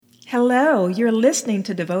Hello, you're listening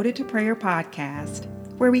to Devoted to Prayer podcast,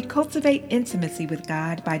 where we cultivate intimacy with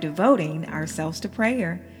God by devoting ourselves to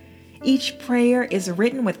prayer. Each prayer is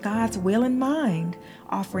written with God's will in mind,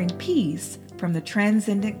 offering peace from the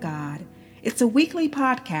transcendent God. It's a weekly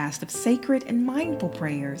podcast of sacred and mindful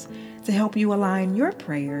prayers to help you align your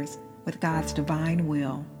prayers with God's divine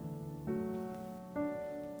will.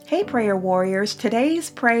 Hey, prayer warriors. Today's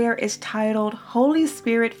prayer is titled Holy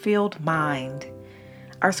Spirit-Filled Mind.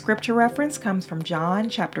 Our scripture reference comes from John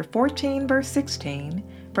chapter 14, verse 16,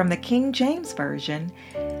 from the King James Version,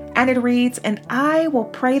 and it reads, "And I will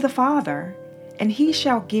pray the Father, and he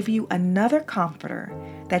shall give you another comforter,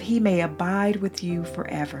 that he may abide with you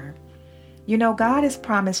forever." You know, God has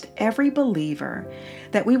promised every believer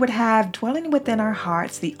that we would have dwelling within our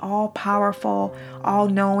hearts the all-powerful,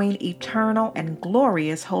 all-knowing, eternal, and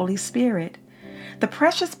glorious Holy Spirit. The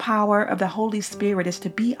precious power of the Holy Spirit is to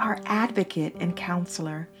be our advocate and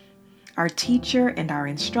counselor, our teacher and our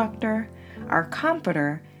instructor, our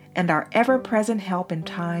comforter, and our ever-present help in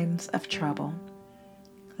times of trouble.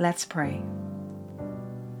 Let's pray.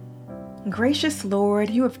 Gracious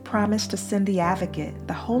Lord, you have promised to send the advocate,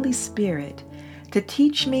 the Holy Spirit, to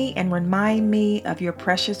teach me and remind me of your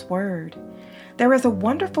precious word. There is a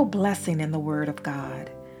wonderful blessing in the word of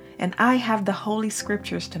God, and I have the Holy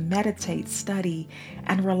Scriptures to meditate, study,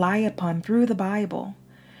 and rely upon through the Bible.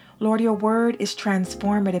 Lord, your word is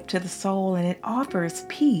transformative to the soul, and it offers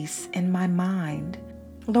peace in my mind.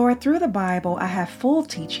 Lord, through the Bible, I have full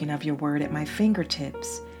teaching of your word at my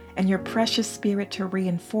fingertips, and your precious Spirit to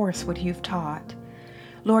reinforce what you've taught.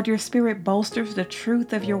 Lord, your Spirit bolsters the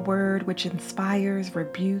truth of your word, which inspires,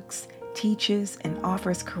 rebukes, teaches, and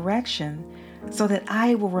offers correction, so that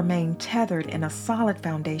I will remain tethered in a solid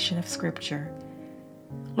foundation of Scripture.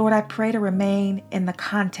 Lord, I pray to remain in the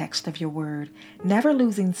context of your word, never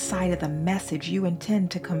losing sight of the message you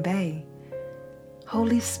intend to convey.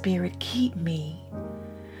 Holy Spirit, keep me.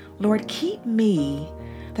 Lord, keep me,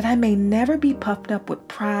 that I may never be puffed up with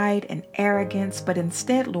pride and arrogance, but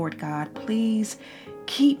instead, Lord God, please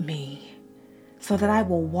keep me, so that I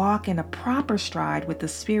will walk in a proper stride with the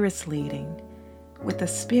Spirit's leading, with the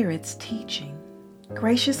Spirit's teaching.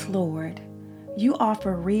 Gracious Lord, you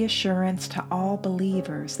offer reassurance to all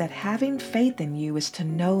believers that having faith in you is to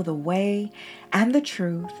know the way and the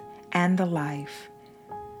truth and the life.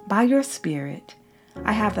 By your Spirit,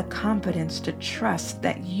 I have the confidence to trust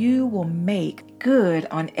that you will make good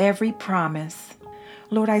on every promise.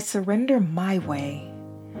 Lord, I surrender my way.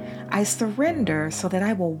 I surrender so that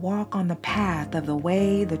I will walk on the path of the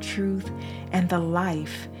way, the truth, and the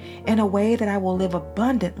life in a way that I will live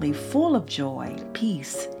abundantly, full of joy,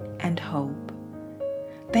 peace, and hope.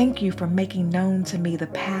 Thank you for making known to me the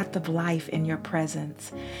path of life in your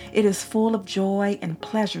presence. It is full of joy and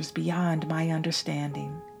pleasures beyond my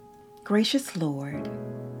understanding. Gracious Lord,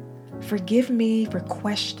 forgive me for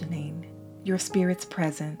questioning your Spirit's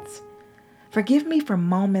presence. Forgive me for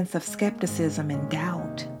moments of skepticism and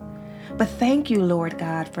doubt. But thank you, Lord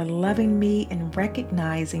God, for loving me and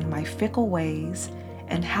recognizing my fickle ways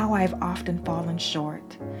and how I've often fallen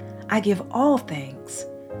short. I give all thanks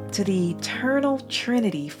to the eternal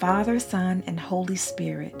Trinity, Father, Son, and Holy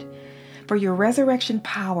Spirit, for your resurrection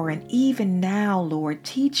power, and even now, Lord,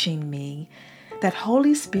 teaching me that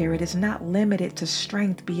Holy Spirit is not limited to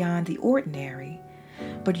strength beyond the ordinary,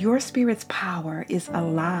 but your Spirit's power is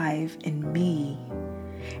alive in me,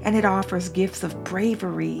 and it offers gifts of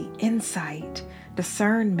bravery, insight,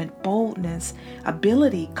 discernment, boldness,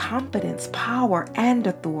 ability, confidence, power, and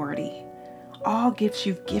authority. All gifts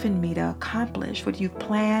you've given me to accomplish what you've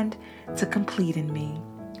planned to complete in me.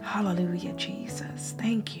 Hallelujah, Jesus.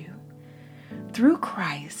 Thank you. Through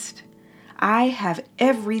Christ, I have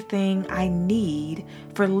everything I need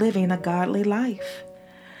for living a godly life.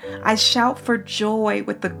 I shout for joy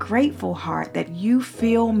with a grateful heart that you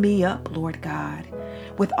fill me up, Lord God,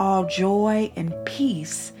 with all joy and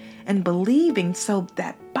peace, and believing so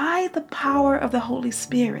that by the power of the Holy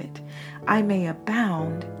Spirit, I may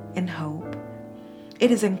abound in hope. It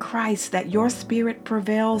is in Christ that your Spirit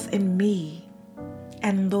prevails in me.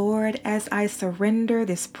 And Lord, as I surrender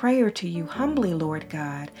this prayer to you humbly, Lord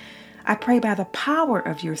God, I pray by the power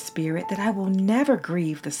of your Spirit that I will never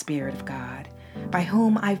grieve the Spirit of God, by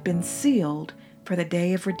whom I've been sealed for the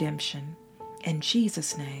day of redemption. In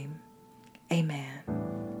Jesus' name, amen.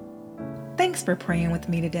 Thanks for praying with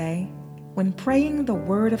me today. When praying the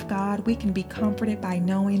Word of God, we can be comforted by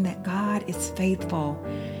knowing that God is faithful.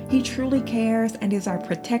 He truly cares and is our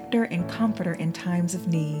protector and comforter in times of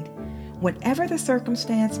need. Whatever the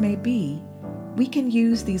circumstance may be, we can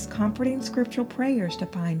use these comforting scriptural prayers to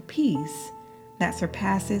find peace that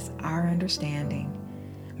surpasses our understanding.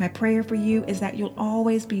 My prayer for you is that you'll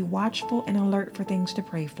always be watchful and alert for things to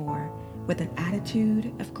pray for with an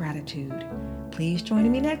attitude of gratitude. Please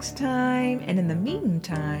join me next time, and in the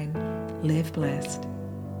meantime, live blessed.